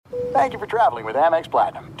Thank you for traveling with Amex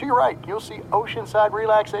Platinum. To your right, you'll see oceanside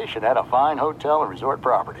relaxation at a fine hotel and resort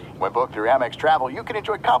property. When booked through Amex Travel, you can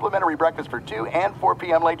enjoy complimentary breakfast for 2 and 4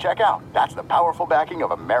 p.m. late checkout. That's the powerful backing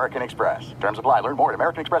of American Express. Terms apply. Learn more at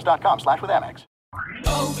americanexpress.com/withAmex.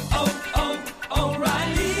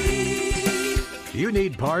 O'Reilly. You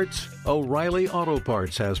need parts? O'Reilly Auto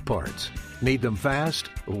Parts has parts. Need them fast?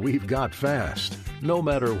 We've got fast. No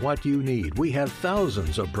matter what you need, we have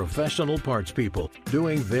thousands of professional parts people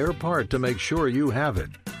doing their part to make sure you have it.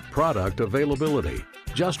 Product availability.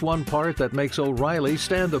 Just one part that makes O'Reilly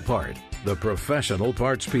stand apart. The professional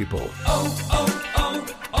parts people.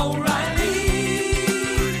 O'Reilly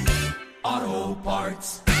Auto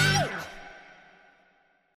Parts.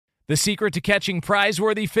 The secret to catching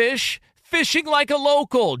prize-worthy fish? Fishing like a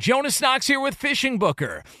local. Jonas Knox here with Fishing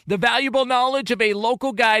Booker. The valuable knowledge of a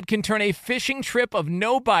local guide can turn a fishing trip of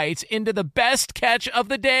no bites into the best catch of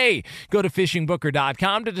the day. Go to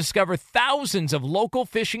fishingbooker.com to discover thousands of local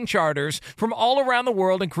fishing charters from all around the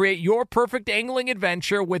world and create your perfect angling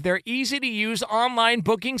adventure with their easy-to-use online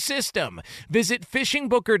booking system. Visit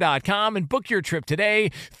fishingbooker.com and book your trip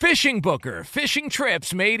today. Fishing Booker. Fishing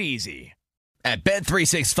trips made easy. At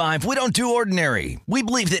Bet365, we don't do ordinary. We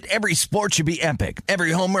believe that every sport should be epic.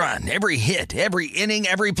 Every home run, every hit, every inning,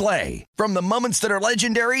 every play. From the moments that are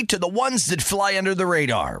legendary to the ones that fly under the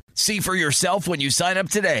radar. See for yourself when you sign up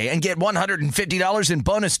today and get $150 in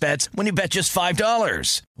bonus bets when you bet just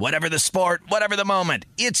 $5. Whatever the sport, whatever the moment,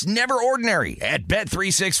 it's never ordinary at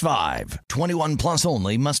Bet365. 21 plus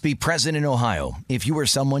only. Must be present in Ohio. If you or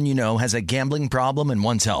someone you know has a gambling problem and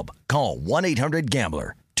wants help, call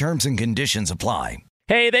 1-800-GAMBLER. Terms and conditions apply.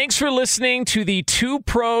 Hey, thanks for listening to the Two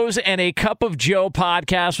Pros and a Cup of Joe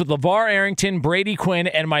podcast with LeVar Arrington, Brady Quinn,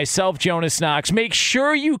 and myself, Jonas Knox. Make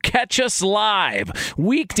sure you catch us live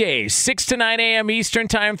weekdays, 6 to 9 a.m. Eastern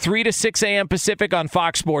Time, 3 to 6 a.m. Pacific on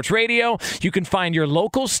Fox Sports Radio. You can find your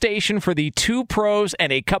local station for the Two Pros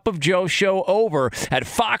and a Cup of Joe show over at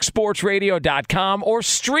foxsportsradio.com or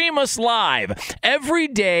stream us live every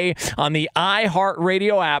day on the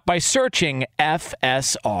iHeartRadio app by searching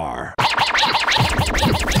FSR.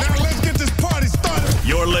 Now let's get this party started.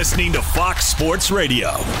 You're listening to Fox Sports Radio.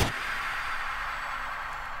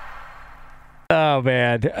 Oh,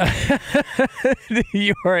 man.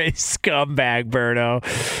 You are a scumbag, Berto.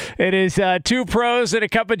 It is Two Pros and a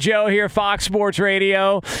Cup of Joe here, Fox Sports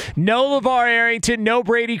Radio. No LeVar Arrington, no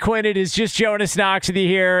Brady Quinn. It is just Jonas Knox with you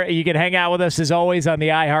here. You can hang out with us, as always, on the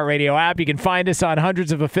iHeartRadio app. You can find us on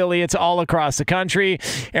hundreds of affiliates all across the country.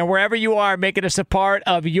 And wherever you are, making us a part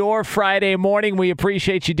of your Friday morning, we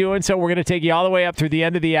appreciate you doing so. We're going to take you all the way up through the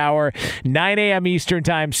end of the hour, 9 a.m. Eastern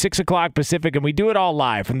Time, 6 o'clock Pacific, and we do it all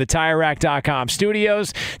live from the TireRack.com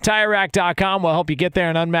studios. TireRack.com will help you get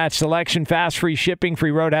there. An unmatched selection, fast, free shipping,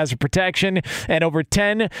 free road hazard protection, and over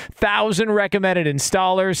 10,000 recommended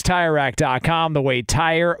installers. TireRack.com, the way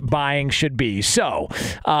tire buying should be. So,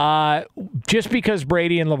 just because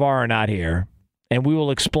Brady and LeVar are not here, and we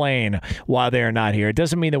will explain why they are not here, it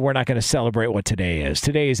doesn't mean that we're not going to celebrate what today is.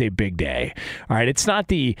 Today is a big day. All right, it's not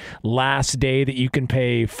the last day that you can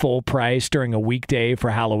pay full price during a weekday for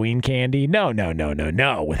Halloween candy. No.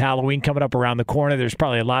 With Halloween coming up around the corner, there's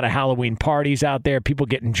probably a lot of Halloween parties out there, people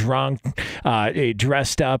getting drunk,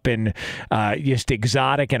 dressed up in just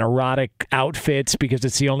exotic and erotic outfits because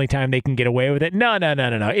it's the only time they can get away with it. No.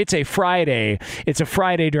 It's a Friday. It's a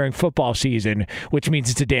Friday during football season, which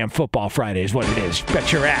means it's a damn football Friday is what it is.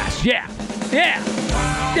 Bet your ass. Yeah.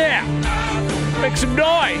 Make some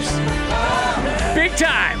noise. Big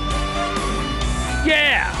time.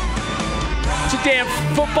 Yeah. It's a damn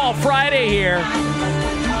football Friday here.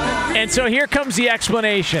 And so here comes the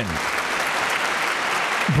explanation.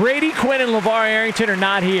 Brady Quinn and LeVar Arrington are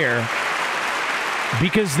not here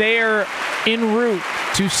because they are en route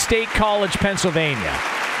to State College, Pennsylvania.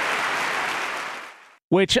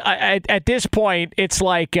 Which at this point, it's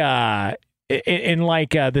like in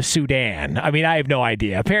the Sudan. I mean, I have no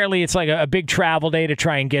idea. Apparently, it's like a big travel day to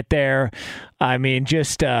try and get there. I mean,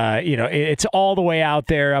 just, it's all the way out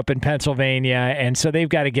there up in Pennsylvania, and so they've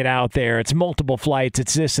got to get out there. It's multiple flights.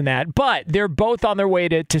 It's this and that. But they're both on their way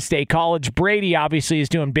to State College. Brady, obviously, is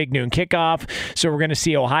doing big noon kickoff, so we're going to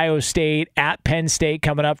see Ohio State at Penn State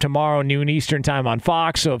coming up tomorrow, noon Eastern time on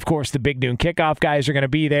Fox. So, of course, the big noon kickoff guys are going to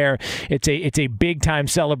be there. It's a big-time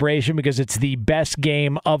celebration because it's the best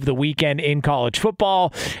game of the weekend in in college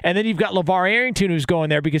football. And then you've got LeVar Arrington, who's going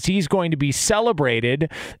there because he's going to be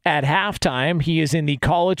celebrated at halftime. He is in the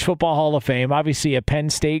College Football Hall of Fame, obviously a Penn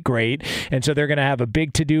State great. And so they're going to have a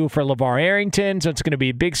big to-do for LeVar Arrington. So it's going to be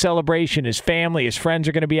a big celebration. His family, his friends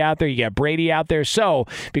are going to be out there. You got Brady out there. So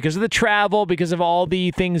because of the travel, because of all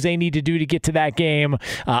the things they need to do to get to that game,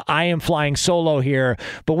 I am flying solo here.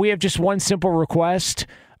 But we have just one simple request.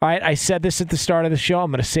 All right, I said this at the start of the show. I'm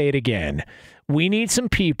going to say it again. We need some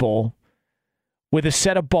people with a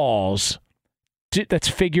set of balls. That's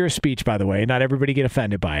figure of speech, by the way. Not everybody get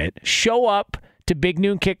offended by it. Show up to Big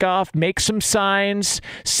Noon Kickoff, make some signs,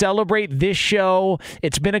 celebrate this show.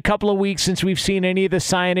 It's been a couple of weeks since we've seen any of the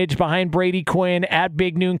signage behind Brady Quinn at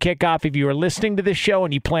Big Noon Kickoff. If you are listening to this show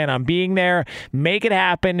and you plan on being there, make it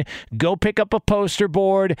happen. Go pick up a poster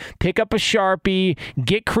board, pick up a Sharpie,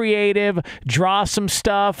 get creative, draw some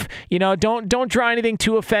stuff. Don't draw anything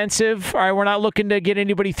too offensive. All right, we're not looking to get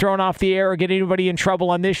anybody thrown off the air or get anybody in trouble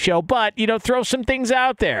on this show, but throw some things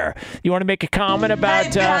out there. You want to make a comment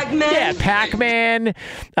about Pac-Man,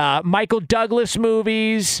 Michael Douglas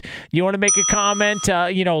movies. You want to make a comment,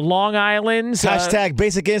 Long Island's. Hashtag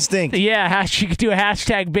Basic Instinct. Yeah, you could do a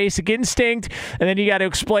hashtag Basic Instinct, and then you got to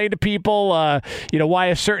explain to people, why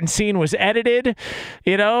a certain scene was edited,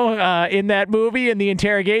 in that movie in the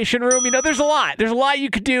interrogation room. There's a lot. There's a lot you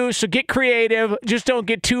could do, so get creative. Just don't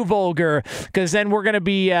get too vulgar, because then we're going to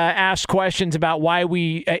be asked questions about why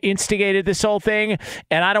we instigated this whole thing,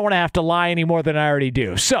 and I don't want to have to lie any more than I already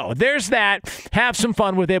do. So there's that. Have some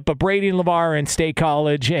fun with it, but Brady and LeVar are in State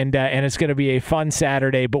College, and it's going to be a fun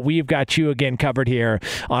Saturday, but we've got you again covered here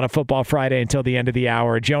on a Football Friday until the end of the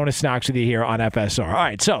hour. Jonas Knox with you here on FSR. All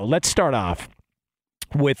right, so let's start off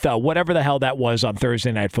with whatever the hell that was on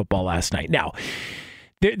Thursday Night Football last night. Now,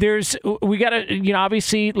 we got to,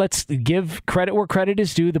 obviously, let's give credit where credit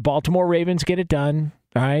is due. The Baltimore Ravens get it done.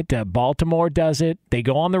 All right, Baltimore does it. They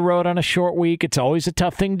go on the road on a short week. It's always a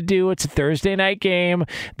tough thing to do. It's a Thursday night game.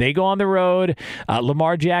 They go on the road.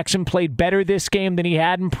 Lamar Jackson played better this game than he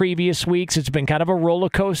had in previous weeks. It's been kind of a roller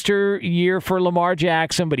coaster year for Lamar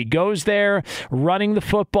Jackson, but he goes there running the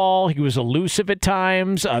football. He was elusive at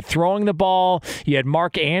times, throwing the ball. You had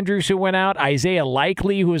Mark Andrews who went out, Isaiah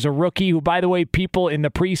Likely, who is a rookie, who, by the way, people in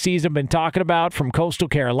the preseason have been talking about from Coastal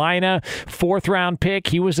Carolina, 4th-round pick.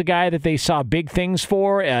 He was the guy that they saw big things for.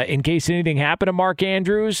 In case anything happened to Mark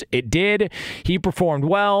Andrews. It did. He performed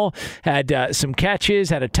well, had some catches,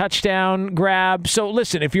 had a touchdown grab. So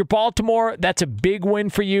listen, if you're Baltimore, that's a big win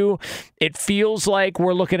for you. It feels like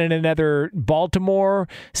we're looking at another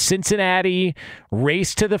Baltimore-Cincinnati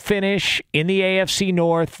race to the finish in the AFC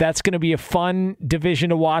North. That's going to be a fun division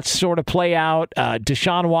to watch sort of play out.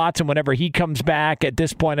 Deshaun Watson, whenever he comes back, at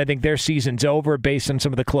this point, I think their season's over based on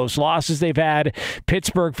some of the close losses they've had.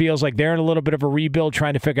 Pittsburgh feels like they're in a little bit of a rebuild,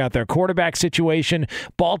 trying to figure out their quarterback situation.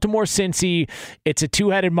 Baltimore, Cincy, it's a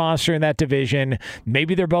two-headed monster in that division.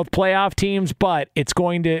 Maybe they're both playoff teams, but it's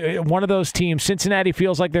going to one of those teams. Cincinnati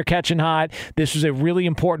feels like they're catching hot. This was a really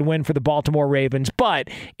important win for the Baltimore Ravens, but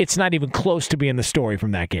it's not even close to being the story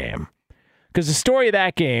from that game. Because the story of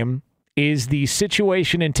that game is the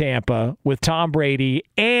situation in Tampa with Tom Brady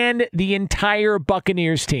and the entire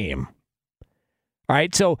Buccaneers team. All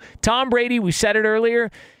right, so Tom Brady, we said it earlier,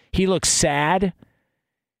 he looks sad.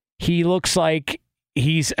 He looks like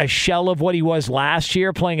he's a shell of what he was last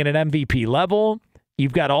year, playing at an MVP level.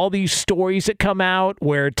 You've got all these stories that come out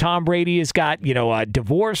where Tom Brady has got,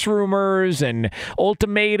 divorce rumors and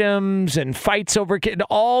ultimatums and fights over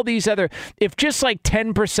all these other. If just like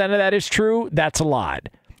 10% of that is true, that's a lot.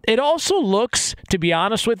 It also looks, to be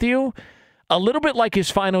honest with you, a little bit like his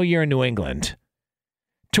final year in New England,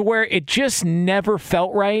 to where it just never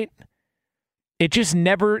felt right. It just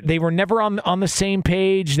never, they were never on the same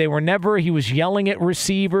page. He was yelling at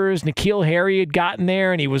receivers. N'Keal Harry had gotten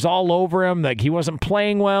there and he was all over him. Like he wasn't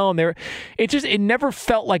playing well. And it never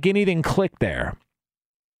felt like anything clicked there.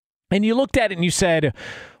 And you looked at it and you said,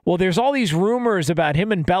 well, there's all these rumors about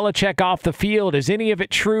him and Belichick off the field. Is any of it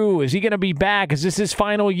true? Is he going to be back? Is this his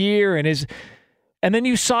final year? And then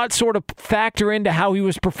you saw it sort of factor into how he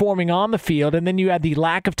was performing on the field, and then you had the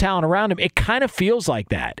lack of talent around him. It kind of feels like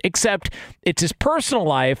that, except it's his personal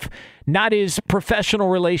life, not his professional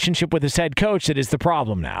relationship with his head coach that is the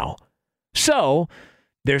problem now. So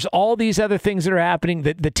there's all these other things that are happening.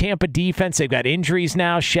 The Tampa defense, they've got injuries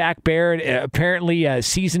now. Shaq Barrett, apparently a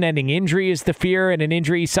season-ending injury is the fear, and an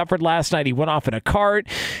injury he suffered last night. He went off in a cart.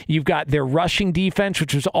 You've got their rushing defense,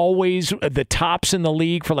 which was always the tops in the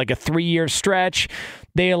league for like a 3-year stretch.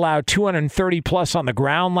 They allowed 230 plus on the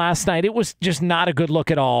ground last night. It was just not a good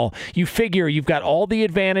look at all. You figure you've got all the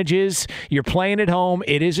advantages. You're playing at home.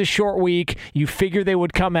 It is a short week. You figure they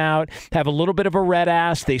would come out, have a little bit of a red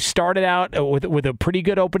ass. They started out with a pretty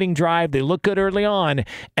good opening drive. They looked good early on,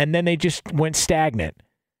 and then they just went stagnant.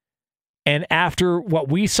 And after what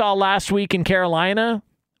we saw last week in Carolina,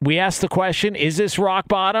 we asked the question, is this rock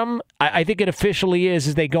bottom? I think it officially is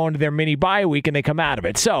as they go into their mini bye week and they come out of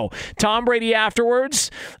it. So Tom Brady afterwards,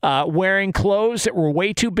 wearing clothes that were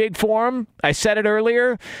way too big for him. I said it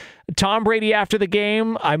earlier. Tom Brady after the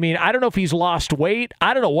game, I mean, I don't know if he's lost weight.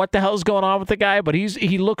 I don't know what the hell's going on with the guy, but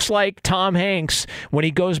he looks like Tom Hanks when he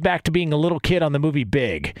goes back to being a little kid on the movie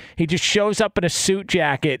Big. He just shows up in a suit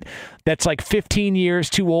jacket that's like 15 years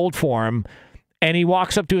too old for him. And he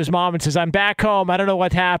walks up to his mom and says, I'm back home. I don't know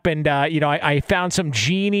what happened. I found some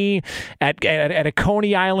genie at a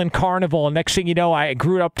Coney Island carnival. And next thing you know, I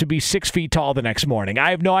grew up to be 6 feet tall the next morning. I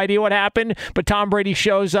have no idea what happened, but Tom Brady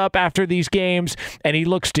shows up after these games, and he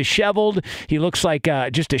looks disheveled. He looks like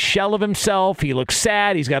just a shell of himself. He looks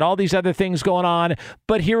sad. He's got all these other things going on.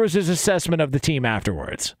 But here was his assessment of the team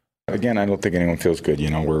afterwards. Again, I don't think anyone feels good.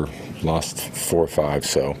 We're lost 4 or 5,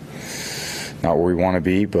 so not where we want to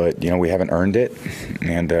be, but we haven't earned it,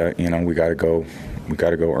 and we got to go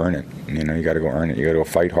earn it. You got to go earn it. You got to go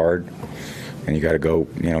fight hard, and you got to go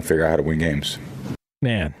figure out how to win games.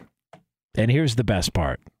 Man, and here's the best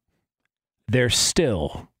part: they're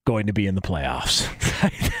still going to be in the playoffs.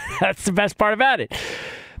 That's the best part about it.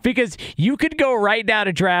 Because you could go right now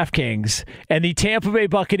to DraftKings, and the Tampa Bay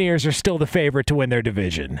Buccaneers are still the favorite to win their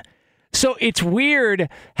division. So it's weird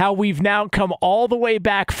how we've now come all the way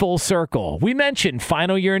back full circle. We mentioned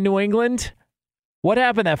final year in New England. What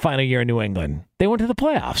happened that final year in New England? They went to the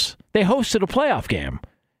playoffs. They hosted a playoff game.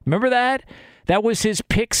 Remember that? That was his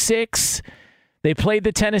pick 6. They played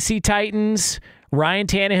the Tennessee Titans. Ryan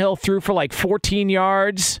Tannehill threw for like 14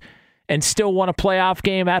 yards and still won a playoff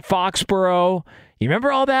game at Foxborough. You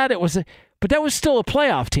remember all that? But that was still a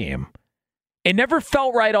playoff team. It never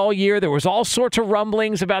felt right all year. There was all sorts of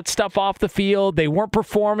rumblings about stuff off the field. They weren't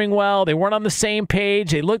performing well. They weren't on the same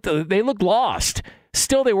page. They looked lost.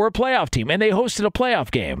 Still, they were a playoff team, and they hosted a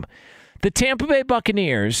playoff game. The Tampa Bay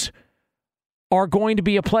Buccaneers are going to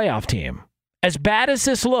be a playoff team. As bad as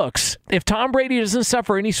this looks, if Tom Brady doesn't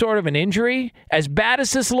suffer any sort of an injury, as bad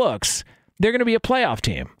as this looks, they're going to be a playoff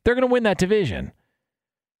team. They're going to win that division.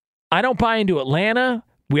 I don't buy into Atlanta.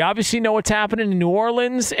 We obviously know what's happening in New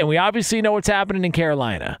Orleans, and we obviously know what's happening in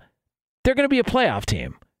Carolina. They're going to be a playoff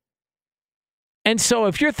team. And so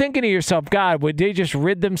if you're thinking to yourself, God, would they just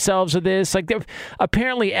rid themselves of this? Like,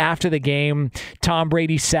 apparently after the game, Tom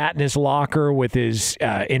Brady sat in his locker with his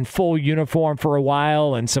in full uniform for a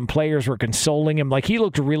while, and some players were consoling him. Like, he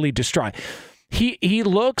looked really distraught. He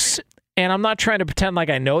looks, and I'm not trying to pretend like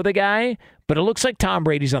I know the guy, but it looks like Tom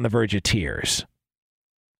Brady's on the verge of tears.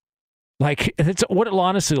 Like, it's what it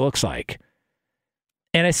honestly looks like.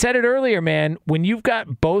 And I said it earlier, man, when you've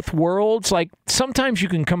got both worlds, like sometimes you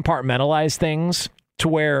can compartmentalize things to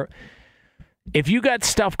where if you got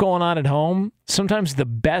stuff going on at home, sometimes the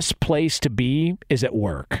best place to be is at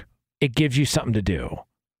work. It gives you something to do.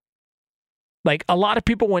 Like, a lot of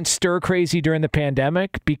people went stir crazy during the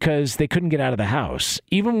pandemic because they couldn't get out of the house.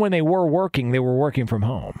 Even when they were working from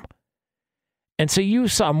home. And so you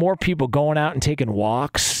saw more people going out and taking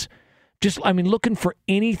walks. Looking for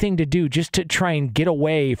anything to do just to try and get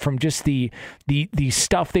away from just the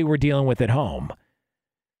stuff they were dealing with at home.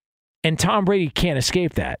 And Tom Brady can't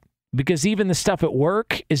escape that because even the stuff at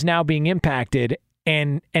work is now being impacted,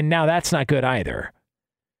 and now that's not good either.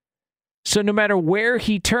 So no matter where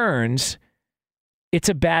he turns, it's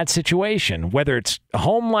a bad situation, whether it's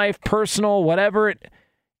home life, personal, whatever.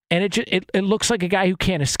 And it looks like a guy who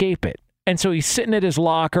can't escape it. And so he's sitting at his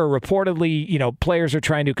locker. Reportedly, players are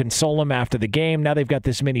trying to console him after the game. Now they've got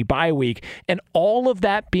this mini bye week. And all of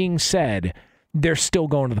that being said, they're still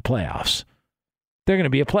going to the playoffs. They're going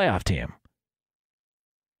to be a playoff team.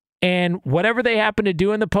 And whatever they happen to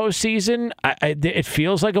do in the postseason, it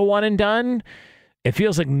feels like a one and done. It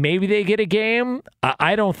feels like maybe they get a game.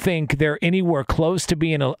 I don't think they're anywhere close to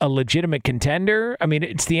being a legitimate contender. I mean,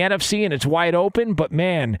 it's the NFC and it's wide open, but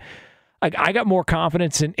man, I got more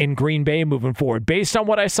confidence in Green Bay moving forward. Based on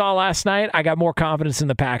what I saw last night, I got more confidence in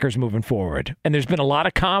the Packers moving forward. And there's been a lot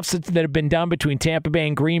of comps that have been done between Tampa Bay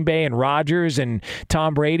and Green Bay and Rodgers and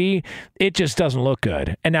Tom Brady. It just doesn't look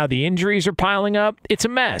good. And now the injuries are piling up. It's a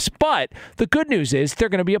mess. But the good news is they're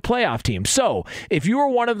going to be a playoff team. So if you are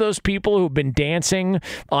one of those people who've been dancing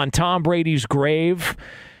on Tom Brady's grave,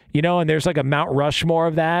 and there's like a Mount Rushmore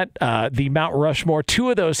of that. The Mount Rushmore,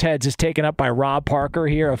 2 of those heads is taken up by Rob Parker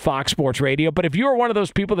here of Fox Sports Radio. But if you're one of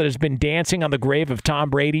those people that has been dancing on the grave of Tom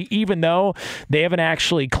Brady, even though they haven't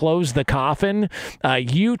actually closed the coffin,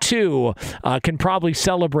 you too can probably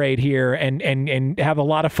celebrate here and have a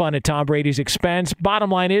lot of fun at Tom Brady's expense. Bottom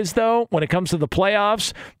line is, though, when it comes to the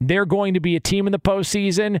playoffs, they're going to be a team in the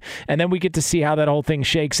postseason, and then we get to see how that whole thing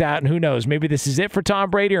shakes out. And who knows, maybe this is it for Tom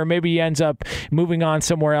Brady, or maybe he ends up moving on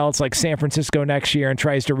somewhere else like San Francisco next year and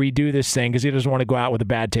tries to redo this thing because he doesn't want to go out with a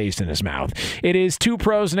bad taste in his mouth. It is 2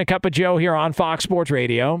 Pros and a Cup of Joe here on Fox Sports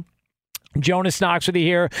Radio. Jonas Knox with you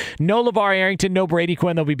here. No LeVar Arrington, no Brady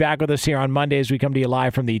Quinn. They'll be back with us here on Monday as we come to you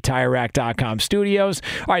live from the TireRack.com studios.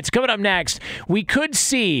 All right, so coming up next, we could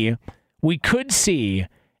see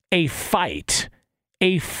a fight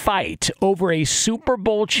over a Super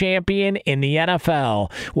Bowl champion in the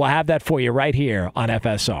NFL. We'll have that for you right here on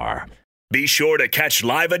FSR. Be sure to catch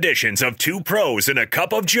live editions of 2 Pros and a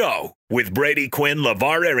Cup of Joe with Brady Quinn,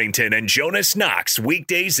 LeVar Arrington, and Jonas Knox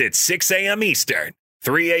weekdays at 6 a.m. Eastern,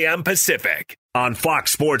 3 a.m. Pacific on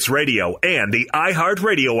Fox Sports Radio and the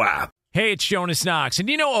iHeartRadio app. Hey, it's Jonas Knox,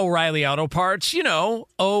 and O'Reilly Auto Parts,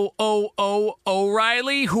 O'Reilly,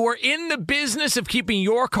 who are in the business of keeping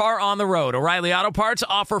your car on the road. O'Reilly Auto Parts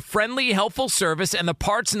offer friendly, helpful service and the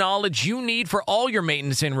parts knowledge you need for all your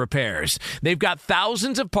maintenance and repairs. They've got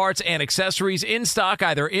thousands of parts and accessories in stock,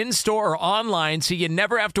 either in-store or online, so you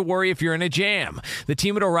never have to worry if you're in a jam. The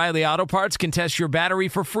team at O'Reilly Auto Parts can test your battery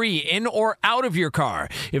for free in or out of your car.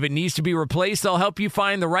 If it needs to be replaced, they'll help you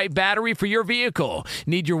find the right battery for your vehicle.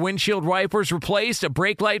 Need your windshield wipers replaced, a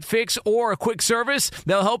brake light fix, or a quick service?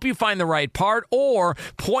 They'll help you find the right part or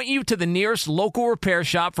point you to the nearest local repair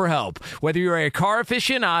shop for help. Whether you're a car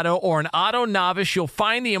aficionado or an auto novice, you'll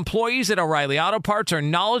find the employees at O'Reilly Auto Parts are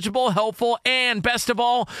knowledgeable, helpful, and best of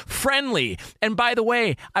all, friendly. And by the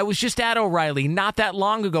way, I was just at O'Reilly not that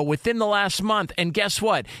long ago, within the last month, and guess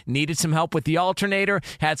what? Needed some help with the alternator,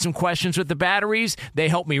 had some questions with the batteries. They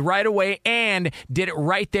helped me right away and did it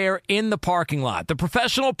right there in the parking lot. The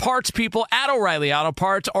professional parts people at O'Reilly Auto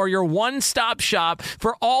Parts are your one-stop shop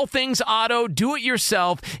for all things auto,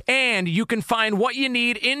 do-it-yourself, and you can find what you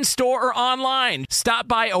need in-store or online. Stop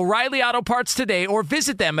by O'Reilly Auto Parts today or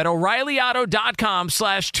visit them at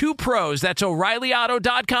O'ReillyAuto.com/2pros. That's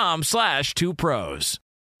O'ReillyAuto.com/2pros.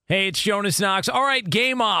 Hey, it's Jonas Knox. All right,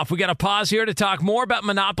 game off. We got to pause here to talk more about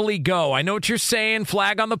Monopoly Go. I know what you're saying.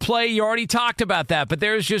 Flag on the play. You already talked about that, but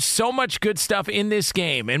there's just so much good stuff in this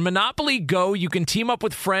game. In Monopoly Go, you can team up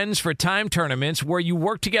with friends for time tournaments where you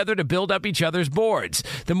work together to build up each other's boards.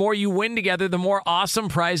 The more you win together, the more awesome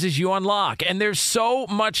prizes you unlock. And there's so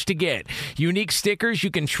much to get. Unique stickers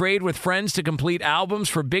you can trade with friends to complete albums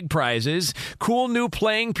for big prizes. Cool new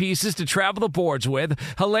playing pieces to travel the boards with.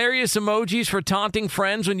 Hilarious emojis for taunting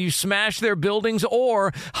friends when you smash their buildings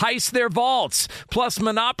or heist their vaults. Plus,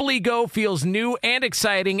 Monopoly Go feels new and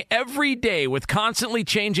exciting every day with constantly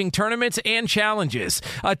changing tournaments and challenges.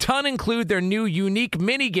 A ton include their new unique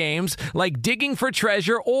mini games like digging for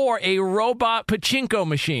treasure or a robot pachinko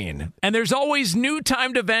machine. And there's always new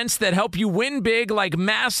timed events that help you win big, like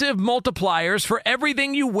massive multipliers for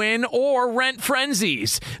everything you win or rent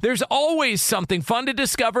frenzies. There's always something fun to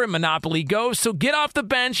discover in Monopoly Go, so get off the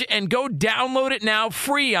bench and go download it now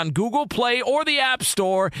free on Google Play or the App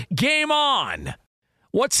Store. Game on!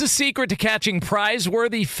 What's the secret to catching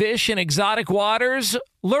prize-worthy fish in exotic waters?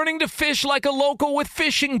 Learning to fish like a local with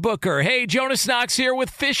Fishing Booker. Hey, Jonas Knox here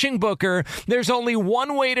with Fishing Booker. There's only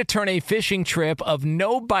one way to turn a fishing trip of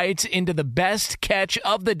no bites into the best catch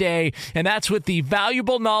of the day, and that's with the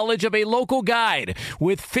valuable knowledge of a local guide.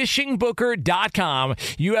 With FishingBooker.com,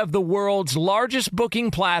 you have the world's largest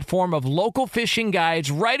booking platform of local fishing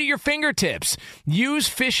guides right at your fingertips. Use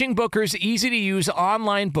Fishing Booker's easy-to-use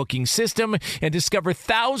online booking system and discover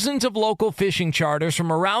thousands of local fishing charters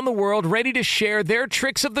from around the world ready to share their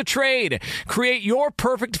tricks of the trade. Create your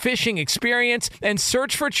perfect fishing experience and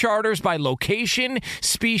search for charters by location,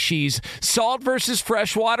 species, salt versus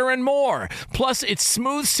freshwater, and more. Plus, it's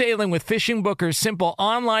smooth sailing with Fishing Booker's simple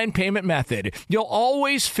online payment method. You'll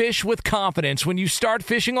always fish with confidence when you start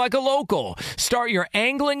fishing like a local. Start your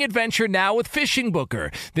angling adventure now with Fishing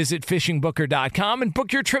Booker. Visit FishingBooker.com and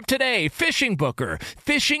book your trip today. Fishing Booker.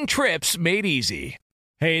 Fishing trips made easy.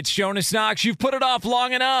 Hey, it's Jonas Knox. You've put it off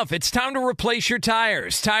long enough. It's time to replace your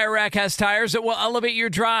tires. Tire Rack has tires that will elevate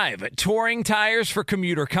your drive. Touring tires for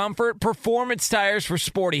commuter comfort, performance tires for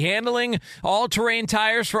sporty handling, all-terrain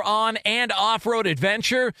tires for on- and off-road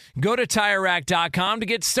adventure. Go to TireRack.com to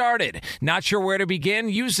get started. Not sure where to begin?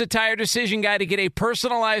 Use the Tire Decision Guide to get a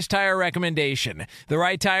personalized tire recommendation. The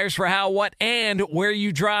right tires for how, what, and where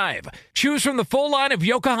you drive. Choose from the full line of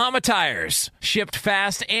Yokohama tires. Shipped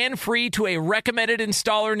fast and free to a recommended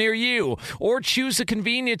installer near you, or choose the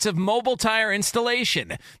convenience of mobile tire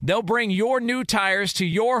installation. They'll bring your new tires to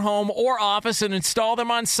your home or office and install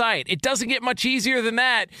them on site. It doesn't get much easier than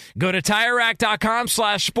that. Go to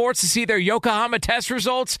TireRack.com/sports to see their Yokohama test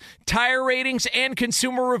results, tire ratings, and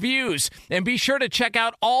consumer reviews. And be sure to check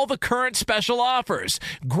out all the current special offers.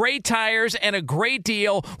 Great tires and a great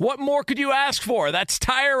deal. What more could you ask for? That's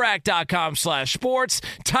TireRack.com/sports.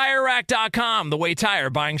 TireRack.com, the way tire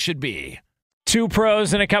buying should be. Two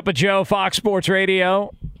pros and a cup of Joe, Fox Sports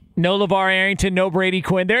Radio. No LeVar Arrington, no Brady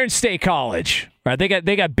Quinn. They're in State College. Right? They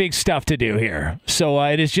got big stuff to do here. So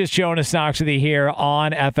it is just Jonas Knox with you here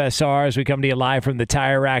on FSR as we come to you live from the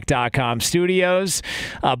TireRack.com studios.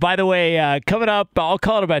 By the way, coming up, I'll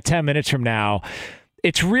call it about 10 minutes from now.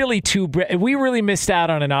 It's really we really missed out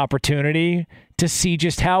on an opportunity to see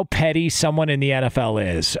just how petty someone in the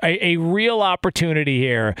NFL is. A real opportunity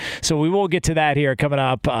here. So we will get to that here coming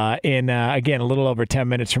up in, again, a little over 10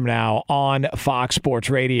 minutes from now on Fox Sports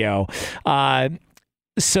Radio.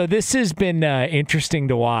 So this has been interesting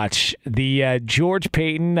to watch. The George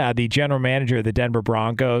Paton, the general manager of the Denver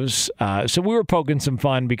Broncos. So we were poking some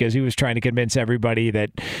fun because he was trying to convince everybody that,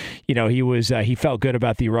 he felt good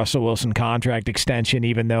about the Russell Wilson contract extension,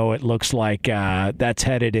 even though it looks like that's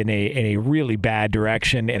headed in a really bad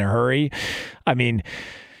direction in a hurry. I mean,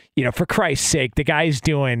 for Christ's sake, the guy's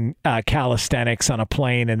doing calisthenics on a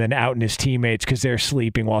plane and then outing his teammates because they're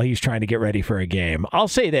sleeping while he's trying to get ready for a game. I'll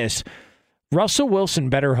say this. Russell Wilson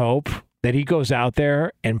better hope that he goes out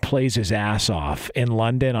there and plays his ass off in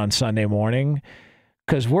London on Sunday morning,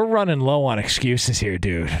 because we're running low on excuses here,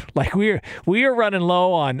 dude. Like we are running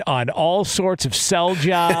low on all sorts of sell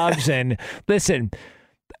jobs. And listen,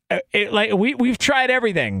 we've tried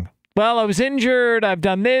everything. Well, I was injured. I've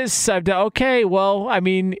done this. Okay. Well, I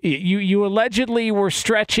mean, you allegedly were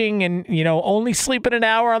stretching and, only sleeping an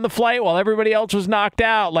hour on the flight while everybody else was knocked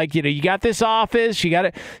out. Like, you got this office. You got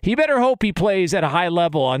it. He better hope he plays at a high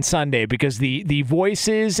level on Sunday, because the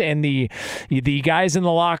voices and the guys in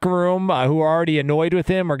the locker room who are already annoyed with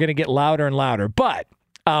him are going to get louder and louder. But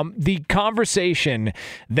the conversation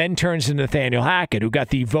then turns to Nathaniel Hackett, who got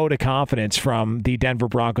the vote of confidence from the Denver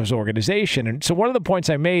Broncos organization. And so one of the points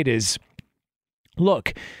I made is,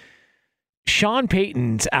 look, Sean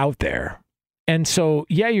Payton's out there. And so,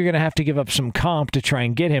 yeah, you're going to have to give up some comp to try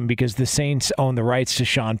and get him because the Saints own the rights to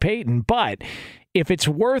Sean Payton. But if it's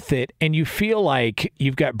worth it and you feel like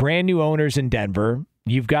you've got brand new owners in Denver,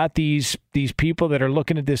 you've got these people that are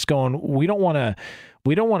looking at this going, we don't want to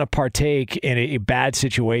partake in a bad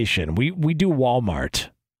situation. We do Walmart,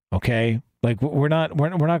 okay? Like we're not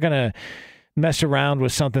going to mess around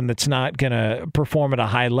with something that's not going to perform at a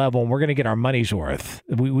high level, and we're going to get our money's worth.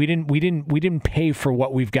 We didn't pay for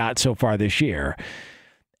what we've got so far this year.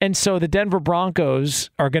 And so the Denver Broncos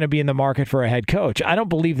are going to be in the market for a head coach. I don't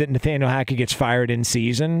believe that Nathaniel Hackett gets fired in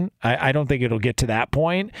season. I don't think it'll get to that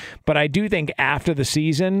point. But I do think after the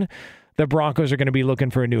season, the Broncos are going to be looking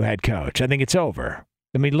for a new head coach. I think it's over.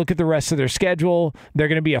 I mean, look at the rest of their schedule. They're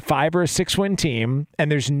going to be a 5 or a 6 win team,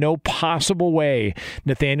 and there's no possible way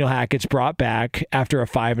Nathaniel Hackett's brought back after a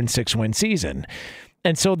 5 and 6 win season.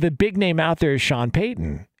 And so the big name out there is Sean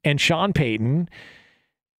Payton. And Sean Payton,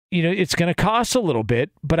 it's going to cost a little bit,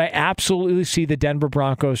 but I absolutely see the Denver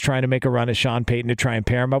Broncos trying to make a run at Sean Payton to try and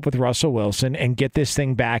pair him up with Russell Wilson and get this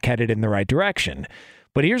thing back headed in the right direction.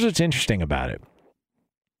 But here's what's interesting about it.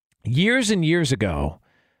 Years and years ago,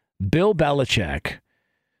 Bill Belichick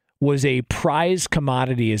was a prized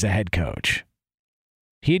commodity as a head coach.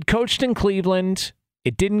 He had coached in Cleveland.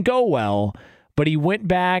 It didn't go well, but he went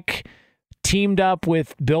back, teamed up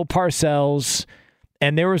with Bill Parcells,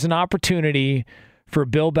 and there was an opportunity for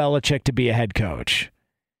Bill Belichick to be a head coach.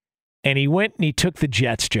 And he went and he took the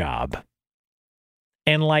Jets job.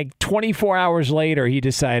 And like 24 hours later, he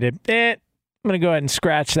decided, I'm going to go ahead and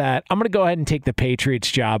scratch that. I'm going to go ahead and take the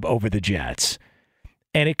Patriots job over the Jets.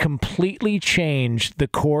 And it completely changed the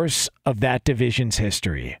course of that division's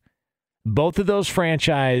history. Both of those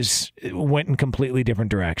franchises went in completely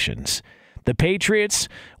different directions. The Patriots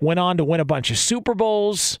went on to win a bunch of Super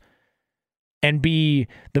Bowls and be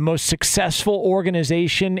the most successful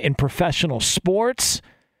organization in professional sports.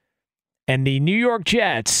 And the New York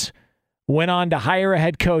Jets went on to hire a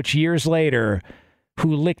head coach years later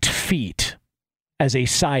who licked feet as a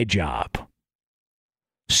side job.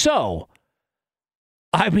 So,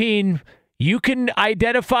 I mean, you can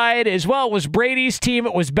identify it as well. It was Brady's team.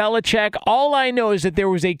 It was Belichick. All I know is that there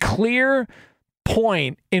was a clear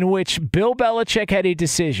point in which Bill Belichick had a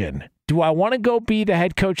decision. Do I want to go be the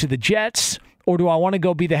head coach of the Jets, or do I want to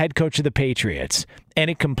go be the head coach of the Patriots? And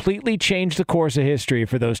it completely changed the course of history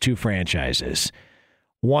for those two franchises.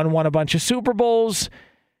 One won a bunch of Super Bowls.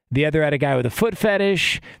 The other had a guy with a foot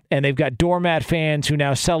fetish, and they've got doormat fans who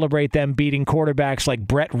now celebrate them beating quarterbacks like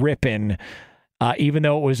Brett Rippon, even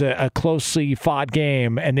though it was a closely fought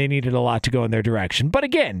game and they needed a lot to go in their direction. But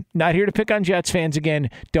again, not here to pick on Jets fans again.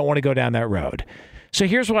 Don't want to go down that road. So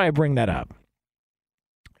here's why I bring that up.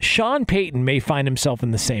 Sean Payton may find himself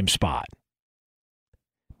in the same spot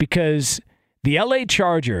because the LA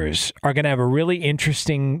Chargers are going to have a really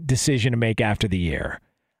interesting decision to make after the year.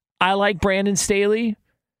 I like Brandon Staley.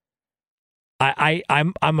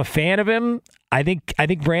 I'm a fan of him. I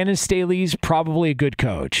think Brandon Staley's probably a good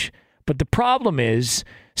coach. But the problem is,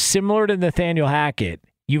 similar to Nathaniel Hackett,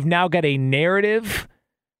 you've now got a narrative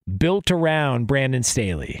built around Brandon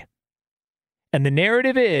Staley. And the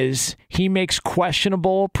narrative is he makes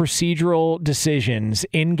questionable procedural decisions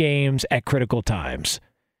in games at critical times.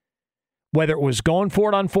 Whether it was going for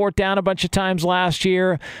it on fourth down a bunch of times last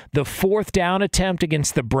year, the fourth down attempt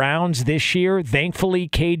against the Browns this year, thankfully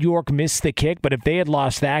Cade York missed the kick, but if they had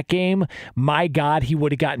lost that game, my God, he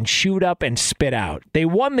would have gotten chewed up and spit out. They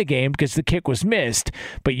won the game because the kick was missed,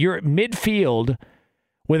 but you're at midfield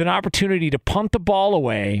with an opportunity to punt the ball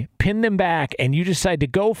away, pin them back, and you decide to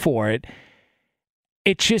go for it.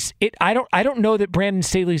 It's just I don't know that Brandon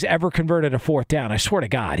Staley's ever converted a fourth down. I swear to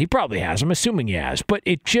God, he probably has. I'm assuming he has, but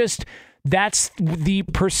that's the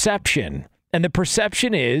perception. And the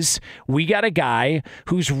perception is we got a guy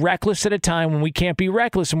who's reckless at a time when we can't be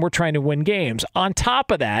reckless and we're trying to win games. On top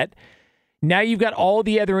of that, now you've got all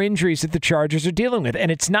the other injuries that the Chargers are dealing with.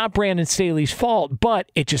 And it's not Brandon Staley's fault,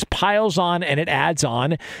 but it just piles on and it adds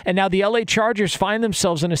on. And now the LA Chargers find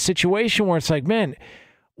themselves in a situation where it's like, man,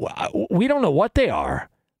 we don't know what they are.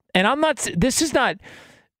 And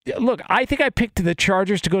look, I think I picked the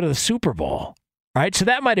Chargers to go to the Super Bowl. Right, so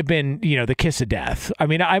that might have been, the kiss of death. I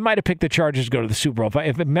mean, I might have picked the Chargers to go to the Super Bowl.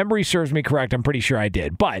 If memory serves me correct, I'm pretty sure I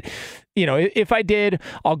did. But, if I did,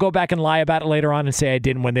 I'll go back and lie about it later on and say I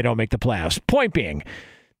didn't when they don't make the playoffs. Point being,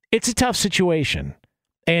 it's a tough situation.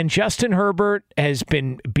 And Justin Herbert has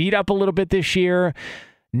been beat up a little bit this year.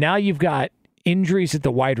 Now you've got injuries at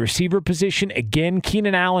the wide receiver position. Again,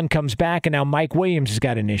 Keenan Allen comes back, and now Mike Williams has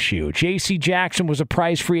got an issue. J.C. Jackson was a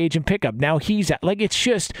prize free agent pickup. Now he's out. It's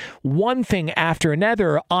just one thing after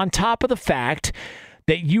another, on top of the fact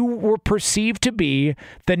that you were perceived to be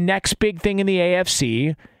the next big thing in the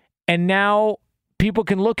AFC, and now people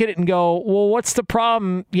can look at it and go, well, what's the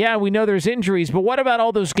problem? Yeah, we know there's injuries, but what about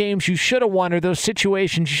all those games you should have won or those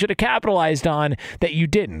situations you should have capitalized on that you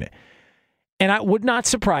didn't? And it would not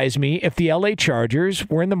surprise me if the LA Chargers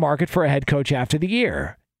were in the market for a head coach after the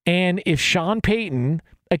year. And if Sean Payton,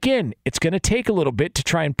 again, it's going to take a little bit to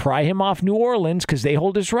try and pry him off New Orleans because they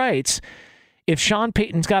hold his rights. If Sean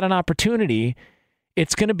Payton's got an opportunity,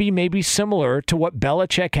 it's going to be maybe similar to what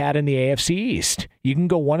Belichick had in the AFC East. You can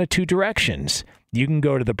go one of two directions. You can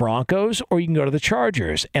go to the Broncos or you can go to the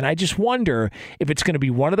Chargers. And I just wonder if it's going to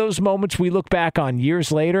be one of those moments we look back on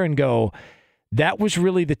years later and go, that was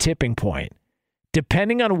really the tipping point.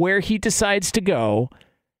 Depending on where he decides to go,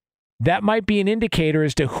 that might be an indicator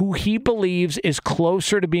as to who he believes is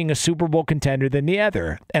closer to being a Super Bowl contender than the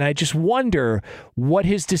other. And I just wonder what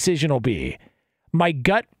his decision will be. My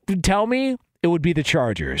gut would tell me it would be the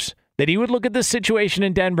Chargers. That he would look at this situation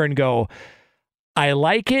in Denver and go, I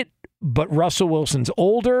like it, but Russell Wilson's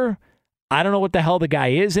older. I don't know what the hell the guy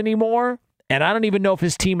is anymore. And I don't even know if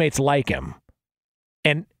his teammates like him.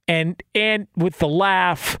 And with the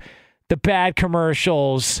laugh, the bad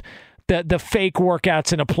commercials, the fake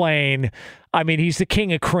workouts in a plane. I mean, he's the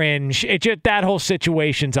king of cringe. That whole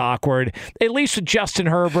situation's awkward. At least with Justin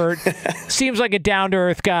Herbert, seems like a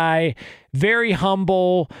down-to-earth guy, very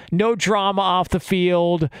humble, no drama off the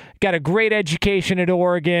field, got a great education at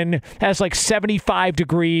Oregon, has 75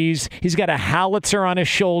 degrees. He's got a howitzer on his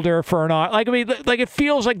shoulder for an arm. It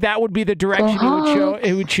feels like that would be the direction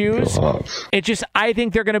he would choose. It just, I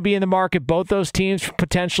think they're going to be in the market, both those teams,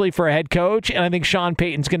 potentially for a head coach, and I think Sean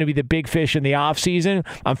Payton's going to be the big fish in the offseason.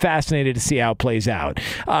 I'm fascinated to see how it plays out.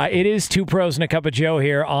 It is Two Pros and a Cup of Joe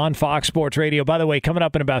here on Fox Sports Radio. By the way, coming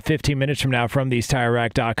up in about 15 minutes from now from these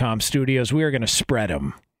TireRack.com studios, we are going to spread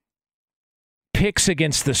them. Picks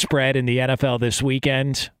against the spread in the NFL this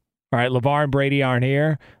weekend. All right, LeVar and Brady aren't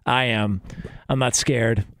here. I am. I'm not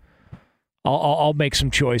scared. I'll make some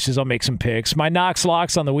choices. I'll make some picks. My Knox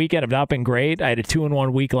locks on the weekend have not been great. I had a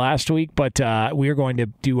 2-1 week last week, but we are going to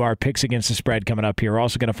do our picks against the spread coming up here. We're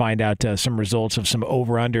also going to find out some results of some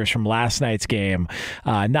over-unders from last night's game.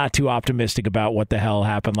 Not too optimistic about what the hell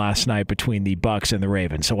happened last night between the Bucs and the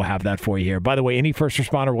Ravens, so we'll have that for you here. By the way, any first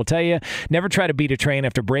responder will tell you, never try to beat a train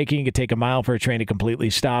after braking. It can take a mile for a train to completely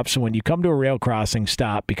stop, so when you come to a rail crossing,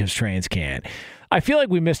 stop because trains can't. I feel like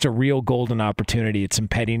we missed a real golden opportunity at some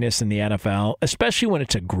pettiness in the NFL, especially when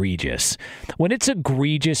it's egregious. When it's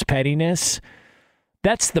egregious pettiness,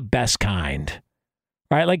 that's the best kind.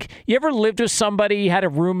 Right? Like, you ever lived with somebody, had a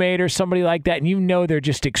roommate or somebody like that, and you know they're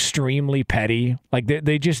just extremely petty? Like,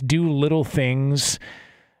 they just do little things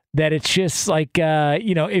that it's just like,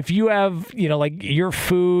 if you have, like your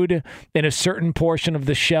food in a certain portion of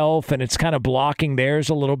the shelf and it's kind of blocking theirs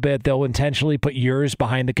a little bit, they'll intentionally put yours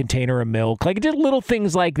behind the container of milk. Like, just little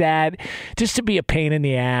things like that, just to be a pain in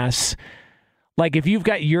the ass. Like, if you've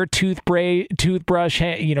got your toothbrush,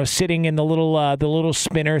 sitting in the little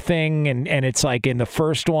spinner thing, and it's like in the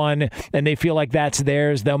first one, and they feel like that's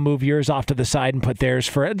theirs, they'll move yours off to the side and put theirs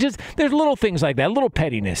for. Just there's little things like that, little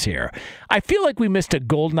pettiness here. I feel like we missed a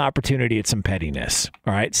golden opportunity at some pettiness.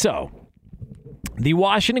 All right, so the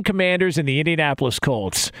Washington Commanders and the Indianapolis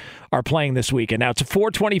Colts are playing this weekend. Now, it's a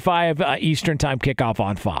 4:25 Eastern time kickoff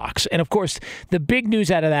on Fox, and of course, the big news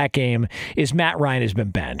out of that game is Matt Ryan has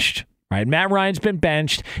been benched. Right, Matt Ryan's been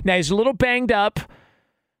benched. Now, he's a little banged up,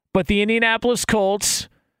 but the Indianapolis Colts,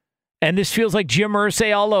 and this feels like Jim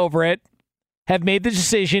Irsay all over it, have made the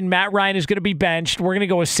decision Matt Ryan is going to be benched. We're going to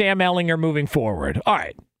go with Sam Ehlinger moving forward. All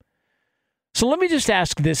right. So let me just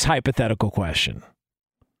ask this hypothetical question.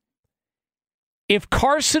 If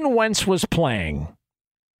Carson Wentz was playing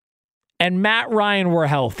and Matt Ryan were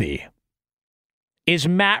healthy, is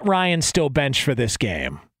Matt Ryan still benched for this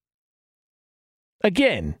game?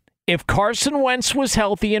 Again, if Carson Wentz was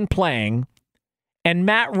healthy and playing and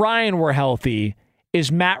Matt Ryan were healthy,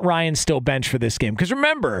 is Matt Ryan still benched for this game? Because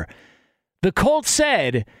remember, the Colts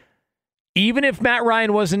said, even if Matt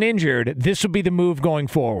Ryan wasn't injured, this would be the move going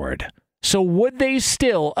forward. So would they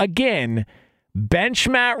still, again, bench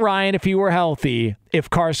Matt Ryan if he were healthy if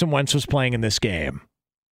Carson Wentz was playing in this game?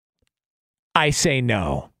 I say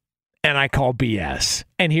no, and I call BS.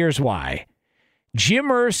 And here's why. Jim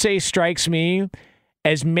Irsay strikes me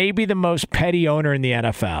as maybe the most petty owner in the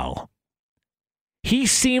NFL. He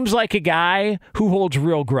seems like a guy who holds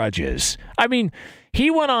real grudges. I mean, he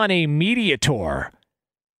went on a media tour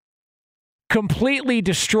completely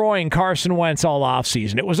destroying Carson Wentz all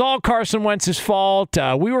offseason. It was all Carson Wentz's fault.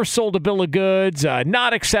 We were sold a bill of goods,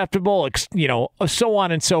 not acceptable, so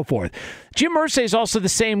on and so forth. Jim Irsay is also the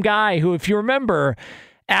same guy who, if you remember,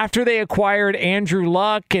 after they acquired Andrew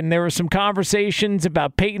Luck and there were some conversations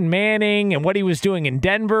about Peyton Manning and what he was doing in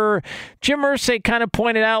Denver, Jim Irsay kind of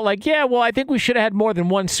pointed out like, yeah, well, I think we should have had more than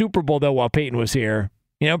one Super Bowl, though, while Peyton was here.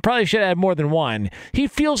 Probably should have had more than one. He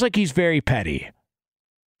feels like he's very petty.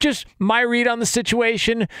 Just my read on the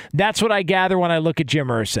situation, that's what I gather when I look at Jim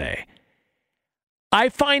Irsay. I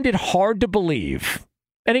find it hard to believe,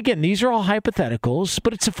 and again, these are all hypotheticals,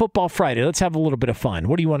 but it's a Football Friday. Let's have a little bit of fun.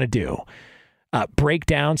 What do you want to do? Break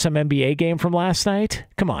down some NBA game from last night?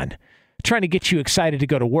 Come on. Trying to get you excited to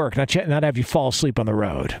go to work, not have you fall asleep on the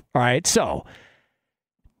road. All right, so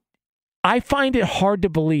I find it hard to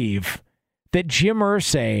believe that Jim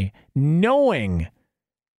Irsay, knowing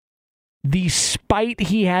the spite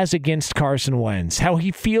he has against Carson Wentz, how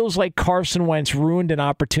he feels like Carson Wentz ruined an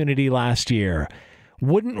opportunity last year,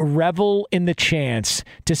 wouldn't revel in the chance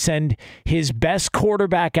to send his best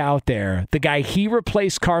quarterback out there, the guy he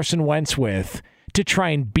replaced Carson Wentz with, to try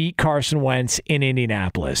and beat Carson Wentz in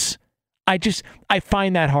Indianapolis. I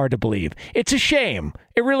find that hard to believe. It's a shame.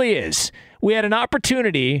 It really is. We had an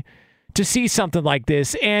opportunity to see something like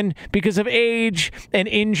this, and because of age and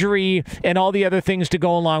injury and all the other things to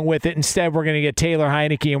go along with it, instead we're going to get Taylor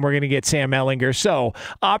Heineke and we're going to get Sam Ehlinger. So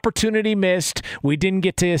opportunity missed. We didn't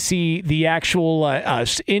get to see the actual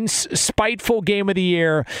spiteful game of the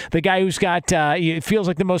year. The guy who's got feels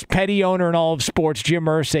like the most petty owner in all of sports, Jim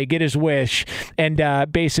Irsay, get his wish and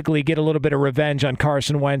basically get a little bit of revenge on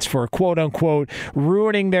Carson Wentz for quote unquote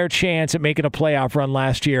ruining their chance at making a playoff run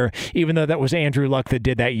last year, even though that was Andrew Luck that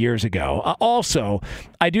did that years ago. Also,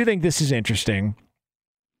 I do think this is interesting.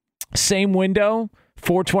 Same window,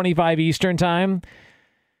 4:25 Eastern time.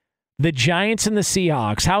 The Giants and the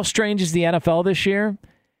Seahawks. How strange is the NFL this year?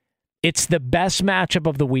 It's the best matchup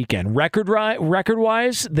of the weekend.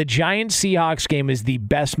 Record-wise, the Giants-Seahawks game is the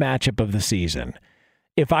best matchup of the season.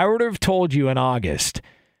 If I were to have told you in August,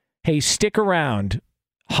 hey, stick around,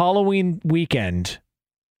 Halloween weekend,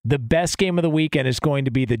 the best game of the weekend is going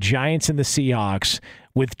to be the Giants and the Seahawks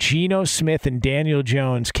with Geno Smith and Daniel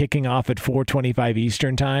Jones kicking off at 4:25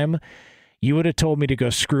 Eastern time, you would have told me to go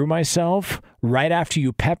screw myself right after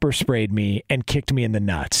you pepper sprayed me and kicked me in the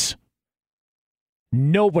nuts.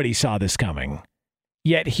 Nobody saw this coming.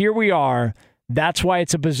 Yet here we are. That's why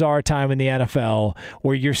it's a bizarre time in the NFL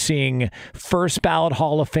where you're seeing first ballot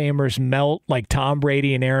Hall of Famers melt like Tom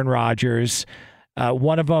Brady and Aaron Rodgers.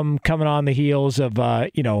 One of them coming on the heels of,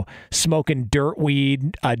 smoking dirt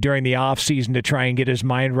weed during the offseason to try and get his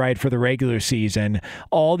mind right for the regular season.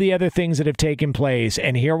 All the other things that have taken place.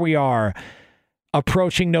 And here we are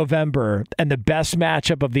approaching November, and the best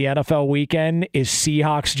matchup of the NFL weekend is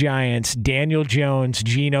Seahawks-Giants, Daniel Jones,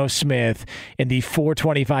 Geno Smith in the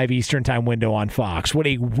 4:25 Eastern time window on Fox. What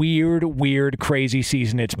a weird, crazy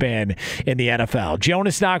season it's been in the NFL.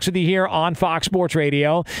 Jonas Knox with you here on Fox Sports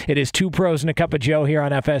Radio. It is Two Pros and a Cup of Joe here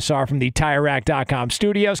on FSR from the TireRack.com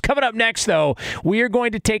studios. Coming up next, though, we are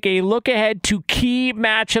going to take a look ahead to key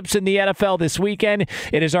matchups in the NFL this weekend.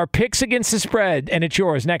 It is our picks against the spread, and it's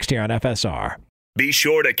yours next here on FSR. Be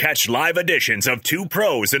sure to catch live editions of Two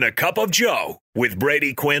Pros and a Cup of Joe with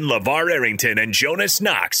Brady Quinn, LeVar Arrington, and Jonas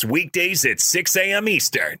Knox weekdays at 6 a.m.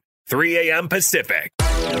 Eastern, 3 a.m. Pacific.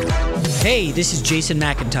 Hey, this is Jason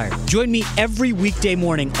McIntyre. Join me every weekday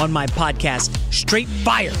morning on my podcast, Straight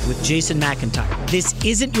Fire with Jason McIntyre. This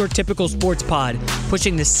isn't your typical sports pod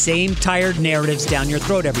pushing the same tired narratives down your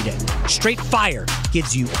throat every day. Straight Fire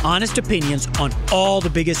gives you honest opinions on all the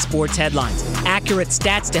biggest sports headlines, accurate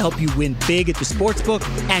stats to help you win big at the sportsbook,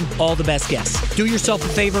 and all the best guests. Do yourself a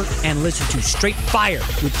favor and listen to Straight Fire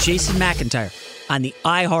with Jason McIntyre on the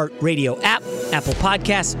iHeartRadio app, Apple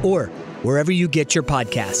Podcasts, or wherever you get your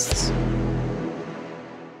podcasts.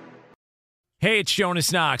 Hey, it's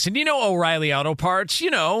Jonas Knox, and you know O'Reilly Auto Parts,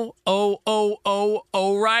 you know,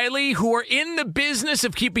 O'Reilly, who are in the business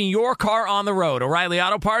of keeping your car on the road. O'Reilly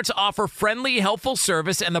Auto Parts offer friendly, helpful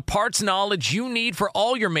service and the parts knowledge you need for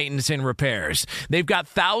all your maintenance and repairs. They've got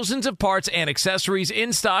thousands of parts and accessories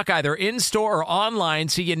in stock, either in-store or online,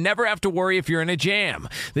 so you never have to worry if you're in a jam.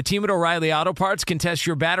 The team at O'Reilly Auto Parts can test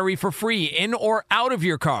your battery for free, in or out of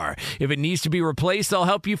your car. If it needs to be replaced, they'll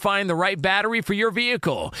help you find the right battery for your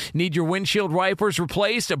vehicle. Need your windshield wipers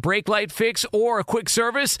replaced, a brake light fix, or a quick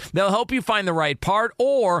service? They'll help you find the right part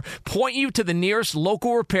or point you to the nearest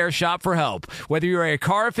local repair shop for help. Whether you're a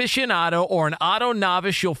car aficionado or an auto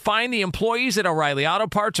novice, you'll find the employees at O'Reilly Auto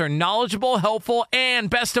Parts are knowledgeable, helpful, and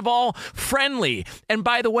best of all, friendly. And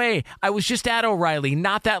by the way, I was just at O'Reilly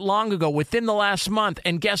not that long ago, within the last month,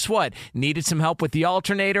 and guess what? Needed some help with the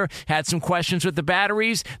alternator, had some questions with the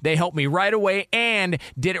batteries. They helped me right away and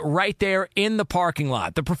did it right there in the parking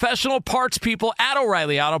lot. The professional parts people at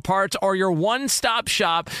O'Reilly Auto Parts are your one-stop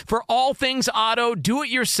shop for all things auto,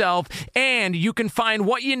 do-it-yourself, and you can find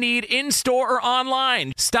what you need in-store or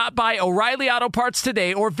online. Stop by O'Reilly Auto Parts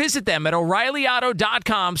today or visit them at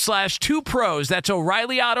O'ReillyAuto.com/2pros. That's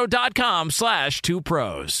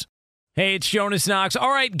O'ReillyAuto.com/2pros. Hey, it's Jonas Knox. All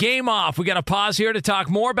right, game off. We got to pause here to talk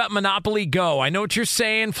more about Monopoly Go. I know what you're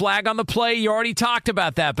saying, flag on the play. You already talked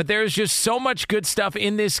about that, but there's just so much good stuff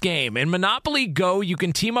in this game. In Monopoly Go, you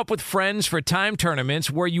can team up with friends for time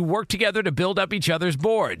tournaments where you work together to build up each other's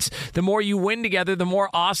boards. The more you win together, the more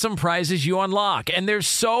awesome prizes you unlock. And there's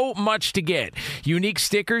so much to get. Unique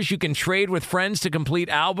stickers you can trade with friends to complete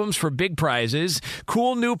albums for big prizes.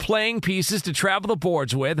 Cool new playing pieces to travel the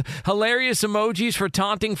boards with. Hilarious emojis for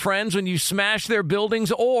taunting friends when you smash their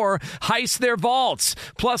buildings or heist their vaults.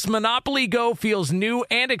 Plus, Monopoly Go feels new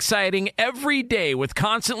and exciting every day with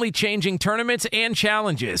constantly changing tournaments and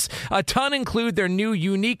challenges. A ton include their new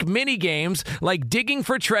unique mini games like digging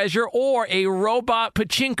for treasure or a robot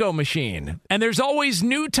pachinko machine. And there's always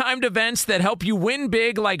new timed events that help you win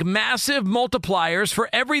big, like massive multipliers for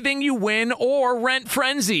everything you win or rent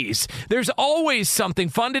frenzies. There's always something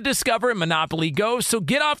fun to discover in Monopoly Go, so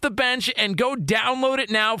get off the bench and go download it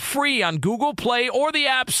now free on Google Play or the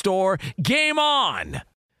App Store. Game on!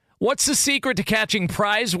 What's the secret to catching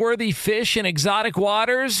prize-worthy fish in exotic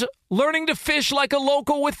waters? Learning to fish like a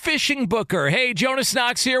local with Fishing Booker. Hey, Jonas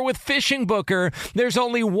Knox here with Fishing Booker. There's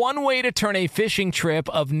only one way to turn a fishing trip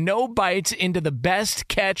of no bites into the best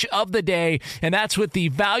catch of the day, and that's with the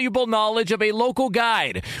valuable knowledge of a local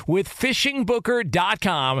guide. With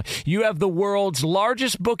FishingBooker.com, you have the world's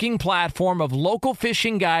largest booking platform of local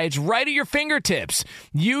fishing guides right at your fingertips.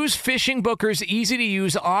 Use Fishing Booker's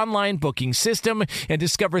easy-to-use online booking system and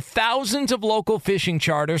discover thousands of local fishing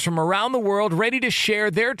charters from around the world ready to share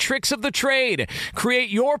their tricks tricks of the trade. Create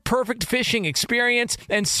your perfect fishing experience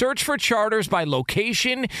and search for charters by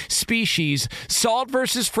location, species, salt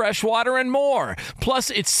versus freshwater, and more.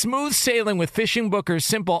 Plus, it's smooth sailing with Fishing Booker's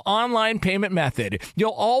simple online payment method.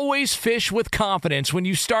 You'll always fish with confidence when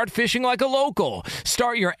you start fishing like a local.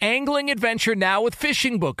 Start your angling adventure now with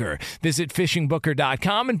Fishing Booker. Visit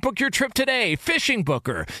fishingbooker.com and book your trip today. Fishing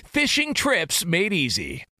Booker. Fishing trips made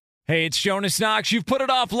easy. Hey, it's Jonas Knox. You've put it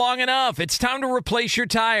off long enough. It's time to replace your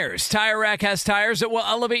tires. Tire Rack has tires that will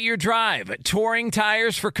elevate your drive. Touring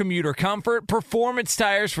tires for commuter comfort, performance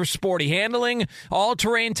tires for sporty handling,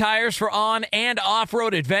 all-terrain tires for on- and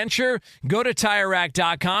off-road adventure. Go to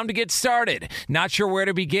TireRack.com to get started. Not sure where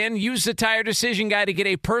to begin? Use the Tire Decision Guide to get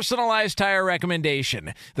a personalized tire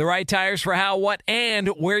recommendation. The right tires for how, what, and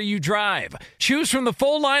where you drive. Choose from the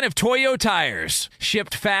full line of Toyo tires.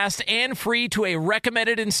 Shipped fast and free to a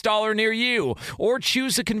recommended installer near you, or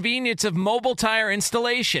choose the convenience of mobile tire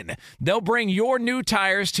installation. They'll bring your new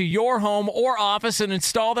tires to your home or office and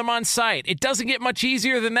install them on site. It doesn't get much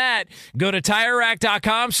easier than that. Go to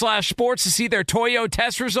TireRack.com/sports to see their Toyo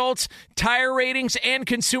test results, tire ratings, and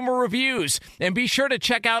consumer reviews. And be sure to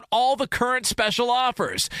check out all the current special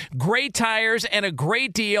offers. Great tires and a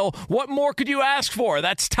great deal. What more could you ask for?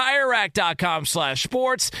 That's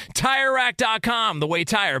TireRack.com/sports. TireRack.com, the way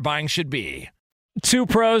tire buying should be. Two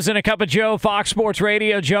pros and a cup of Joe, Fox Sports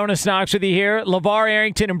Radio. Jonas Knox with you here. LeVar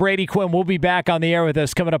Arrington and Brady Quinn will be back on the air with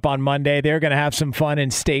us coming up on Monday. They're going to have some fun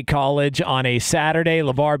in State College on a Saturday.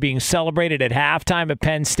 LeVar being celebrated at halftime at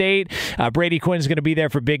Penn State. Brady Quinn's going to be there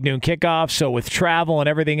for big noon kickoff. So with travel and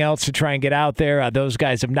everything else to try and get out there, those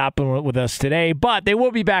guys have not been with us today, but they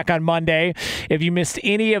will be back on Monday. If you missed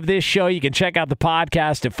any of this show, you can check out the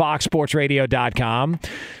podcast at foxsportsradio.com.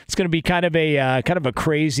 It's going to be kind of a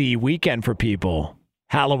crazy weekend for people.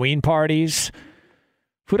 Halloween parties.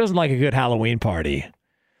 Who doesn't like a good Halloween party?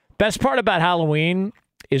 Best part about Halloween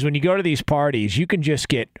is when you go to these parties, you can just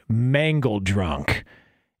get mangled drunk.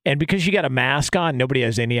 And because you got a mask on, nobody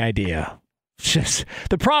has any idea. It's just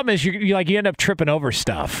the problem is you end up tripping over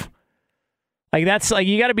stuff. You got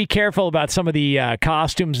to be careful about some of the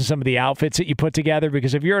costumes and some of the outfits that you put together,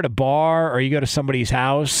 because if you're at a bar or you go to somebody's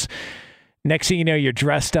house, next thing you know, you're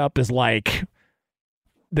dressed up as like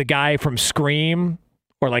the guy from Scream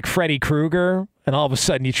or like Freddy Krueger, and all of a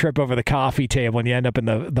sudden you trip over the coffee table and you end up in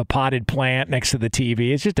the potted plant next to the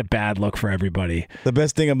TV. It's just a bad look for everybody. The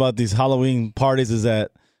best thing about these Halloween parties is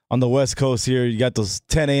that on the West Coast here, you got those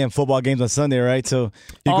 10 a.m. football games on Sunday, right? So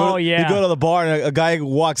you go to the bar and a guy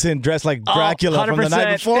walks in dressed like Dracula from the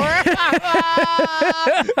night before.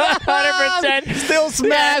 100%. Still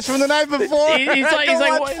smashed from the night before. He's like,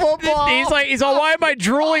 why am I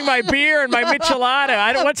drooling my beer and my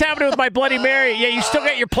michelada? What's happening with my Bloody Mary? Yeah, you still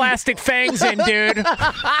got your plastic fangs in, dude.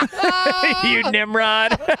 You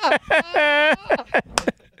Nimrod.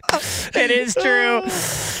 It is true.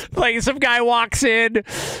 Like, some guy walks in.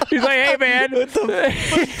 He's like, "Hey, man." He's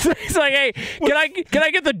like, "Hey, can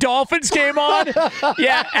I get the Dolphins game on?"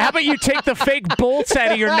 Yeah. How about you take the fake bolts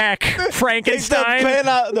out of your neck, Frankenstein? Take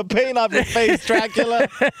the paint off your face, Dracula.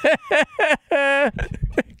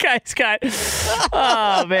 Guy's got,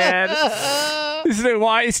 oh man, this is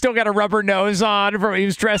why he's still got a rubber nose on from he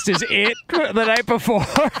was dressed as It the night before.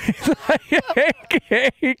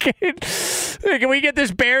 Hey, can we get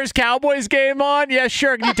this Bears Cowboys game on? Yeah,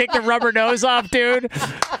 sure. Can you take the rubber nose off, dude?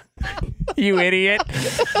 You idiot.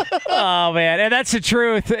 Oh, man. And that's the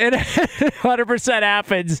truth. It 100%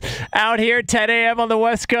 happens out here, 10 a.m. on the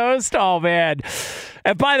West Coast. Oh, man.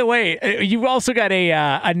 And by the way, you've also got a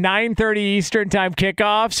 9:30 Eastern time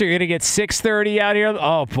kickoff, so you're going to get 6:30 out here.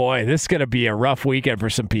 Oh, boy, this is going to be a rough weekend for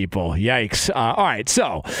some people. Yikes. All right,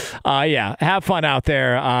 so, have fun out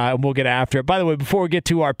there, and we'll get after it. By the way, before we get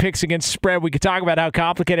to our picks against spread, we could talk about how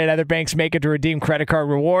complicated other banks make it to redeem credit card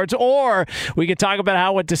rewards, or we could talk about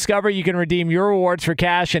how with Discover you can redeem your rewards for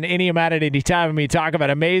cash in any amount at any time. I mean, talk about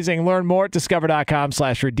amazing. Learn more at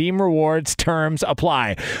discover.com/redeem rewards. Terms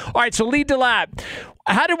apply. All right, so lead to lap.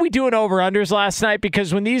 How did we do in over-unders last night?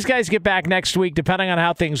 Because when these guys get back next week, depending on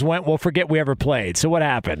how things went, we'll forget we ever played. So what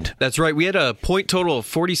happened? That's right. We had a point total of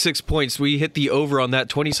 46 points. We hit the over on that,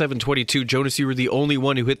 27-22. Jonas, you were the only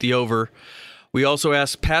one who hit the over. We also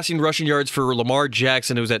asked passing rushing yards for Lamar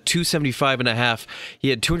Jackson. It was at 275.5. He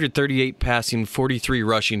had 238 passing, 43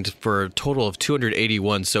 rushing for a total of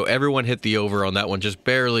 281. So everyone hit the over on that one, just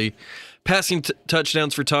barely. Passing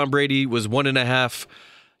touchdowns for Tom Brady was 1.5.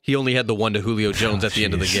 He only had the one to Julio Jones at the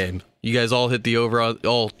end of the game. You guys all hit the over,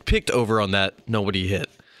 all picked over on that. Nobody hit.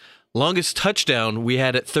 Longest touchdown we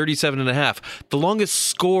had at 37.5. The longest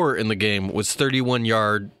score in the game was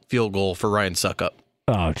 31-yard field goal for Ryan Suckup.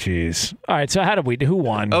 Oh, jeez. All right, so who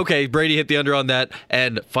won? Okay, Brady hit the under on that,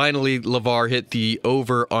 and finally LeVar hit the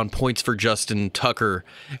over on points for Justin Tucker.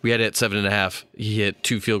 We had it at 7.5. He hit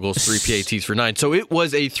 2 field goals, 3 PATs for 9. So it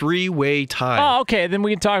was a 3-way tie. Oh, okay, then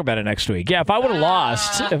we can talk about it next week. Yeah, if I would have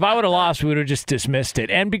lost, we would have just dismissed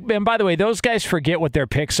it. And by the way, those guys forget what their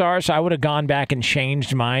picks are, so I would have gone back and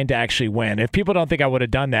changed mine to actually win. If people don't think I would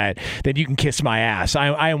have done that, then you can kiss my ass.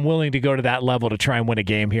 I am willing to go to that level to try and win a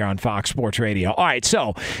game here on Fox Sports Radio. All right, so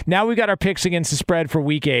now we got our picks against the spread for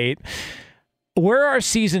Week 8. Where are our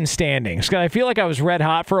season standings? Because I feel like I was red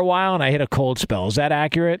hot for a while and I hit a cold spell. Is that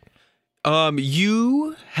accurate?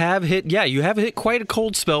 You have hit quite a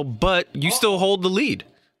cold spell, but you still hold the lead.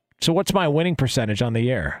 So what's my winning percentage on the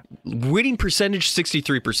year? Winning percentage,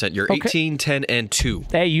 63%. You're 18, 10, and 2.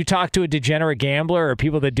 Hey, you talk to a degenerate gambler or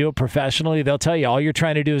people that do it professionally, they'll tell you all you're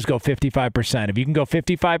trying to do is go 55%. If you can go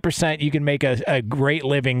 55%, you can make a great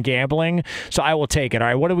living gambling. So I will take it. All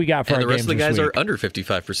right, what do we got for our games this week? The rest of the guys are under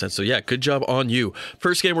 55%. So, yeah, good job on you.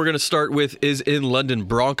 First game we're going to start with is in London.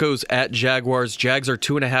 Broncos at Jaguars. Jags are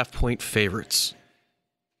 2.5-point favorites.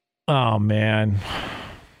 Oh, man.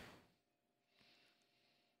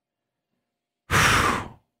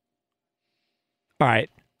 All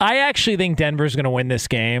right. I actually think Denver's going to win this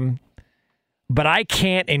game, but I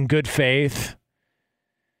can't, in good faith,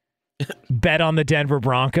 bet on the Denver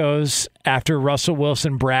Broncos after Russell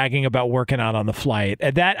Wilson bragging about working out on the flight.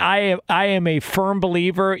 That I am a firm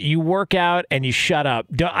believer. You work out and you shut up.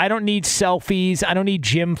 I don't need selfies. I don't need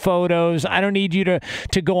gym photos. I don't need you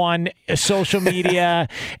to go on social media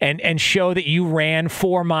and show that you ran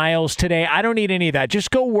 4 miles today. I don't need any of that.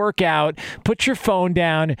 Just go work out. Put your phone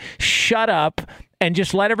down. Shut up. And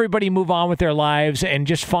just let everybody move on with their lives and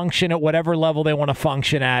just function at whatever level they want to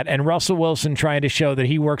function at. And Russell Wilson trying to show that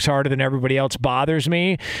he works harder than everybody else bothers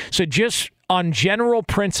me. So just on general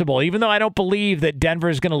principle, even though I don't believe that Denver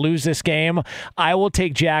is going to lose this game, I will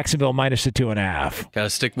take Jacksonville minus the 2.5. Got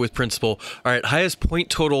to stick with principle. All right, highest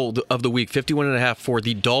point total of the week, 51.5 for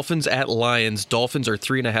the Dolphins at Lions. Dolphins are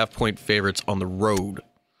 3.5-point favorites on the road.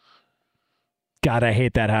 God, I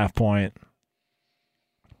hate that half point.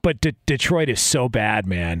 But Detroit is so bad,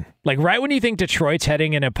 man. Like, right when you think Detroit's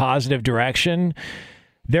heading in a positive direction,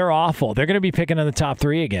 they're awful. They're going to be picking in the top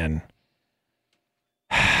 3 again.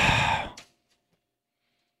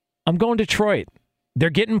 I'm going Detroit. They're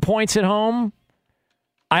getting points at home.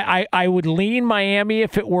 I would lean Miami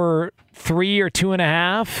if it were 3 or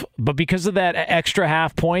 2.5, but because of that extra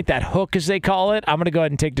half point, that hook as they call it, I'm going to go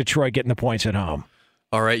ahead and take Detroit getting the points at home.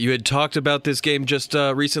 All right, you had talked about this game just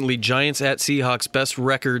recently. Giants at Seahawks, best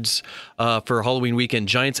records for Halloween weekend.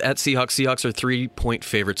 Giants at Seahawks. Seahawks are 3-point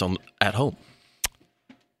favorites at home.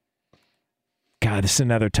 God, this is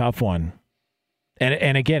another tough one.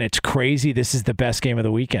 And again, it's crazy. This is the best game of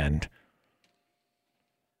the weekend.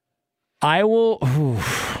 I will...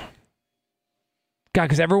 God,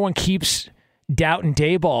 because everyone keeps doubting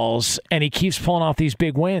Daboll's, and he keeps pulling off these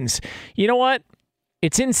big wins. You know what?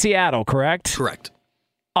 It's in Seattle, correct? Correct.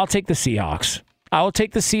 I'll take the Seahawks. I will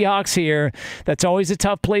take the Seahawks here. That's always a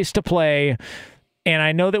tough place to play. And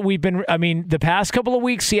I know that the past couple of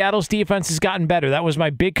weeks, Seattle's defense has gotten better. That was my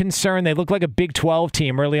big concern. They looked like a Big 12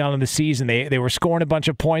 team early on in the season. They were scoring a bunch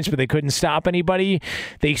of points, but they couldn't stop anybody.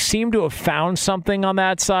 They seem to have found something on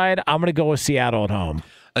that side. I'm going to go with Seattle at home.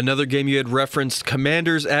 Another game you had referenced,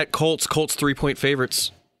 Commanders at Colts. Colts 3-point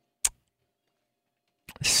favorites.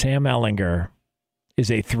 Sam Ehlinger is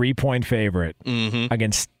a 3-point favorite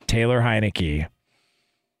against Taylor Heineke.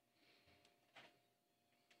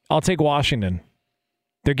 I'll take Washington.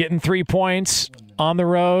 They're getting 3 points on the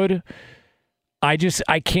road. I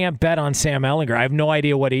can't bet on Sam Ehlinger. I have no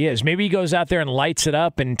idea what he is. Maybe he goes out there and lights it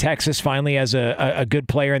up, and Texas finally has a good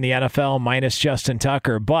player in the NFL minus Justin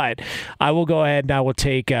Tucker. But I will go ahead and I'll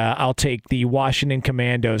take the Washington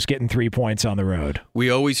Commandos getting 3 points on the road. We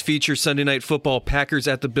always feature Sunday Night Football. Packers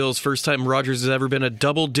at the Bills. First time Rodgers has ever been a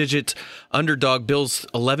double-digit underdog. Bills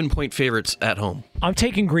 11-point favorites at home. I'm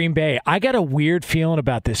taking Green Bay. I got a weird feeling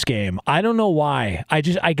about this game. I don't know why. I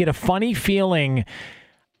get a funny feeling.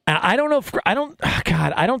 I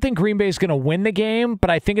don't think Green Bay is going to win the game, but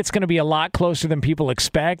I think it's going to be a lot closer than people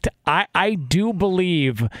expect. I do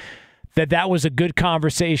believe that was a good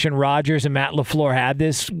conversation Rodgers and Matt LaFleur had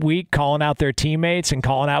this week, calling out their teammates and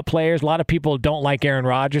calling out players. A lot of people don't like Aaron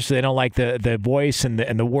Rodgers, so they don't like the voice and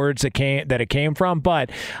the words that it came from. But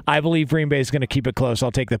I believe Green Bay is going to keep it close.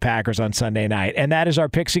 I'll take the Packers on Sunday night. And that is our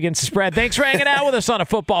picks against the spread. Thanks for hanging out with us on a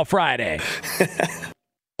Football Friday.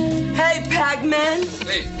 Hey, Pac-Man.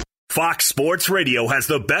 Hey. Fox Sports Radio has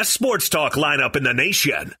the best sports talk lineup in the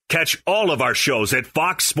nation. Catch all of our shows at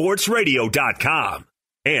foxsportsradio.com.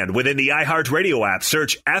 And within the iHeartRadio app,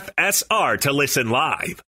 search FSR to listen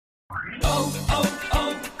live.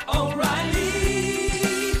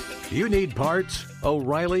 O'Reilly. You need parts?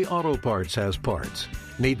 O'Reilly Auto Parts has parts.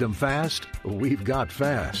 Need them fast? We've got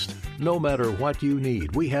fast. No matter what you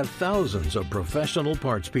need, we have thousands of professional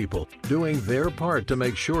parts people doing their part to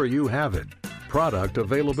make sure you have it. Product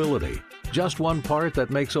availability. Just one part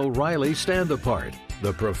that makes O'Reilly stand apart.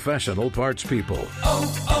 The professional parts people.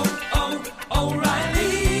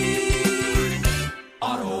 O'Reilly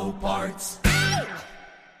Auto Parts.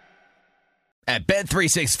 At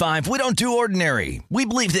Bet365, we don't do ordinary. We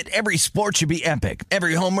believe that every sport should be epic.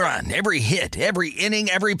 Every home run, every hit, every inning,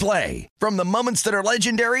 every play. From the moments that are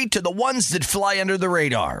legendary to the ones that fly under the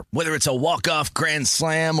radar. Whether it's a walk-off grand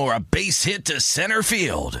slam or a base hit to center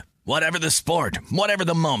field. Whatever the sport, whatever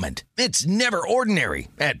the moment, it's never ordinary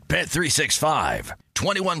at Bet365.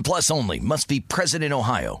 21 plus only. Must be present in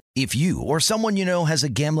Ohio. If you or someone you know has a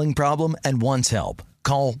gambling problem and wants help,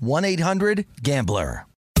 call 1-800-GAMBLER.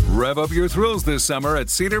 Rev up your thrills this summer at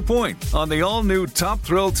Cedar Point on the all-new Top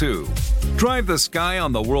Thrill 2. Drive the sky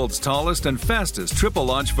on the world's tallest and fastest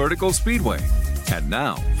triple-launch vertical speedway. And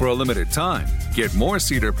now, for a limited time, get more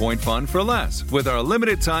Cedar Point fun for less with our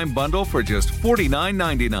limited-time bundle for just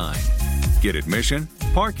 $49.99. Get admission,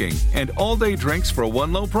 parking, and all-day drinks for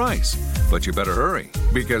one low price. But you better hurry,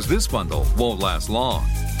 because this bundle won't last long.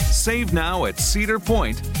 Save now at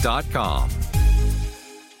cedarpoint.com.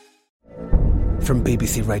 From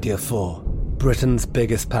BBC Radio 4, Britain's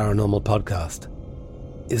biggest paranormal podcast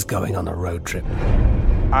is going on a road trip.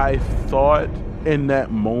 I thought in that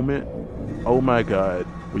moment, oh my God,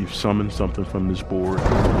 we've summoned something from this board.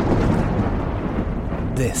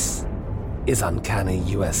 This is Uncanny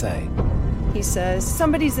USA. He says,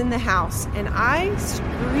 somebody's in the house, and I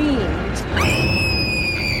screamed.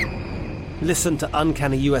 Listen to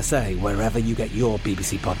Uncanny USA wherever you get your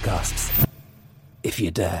BBC podcasts, if you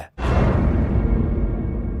dare.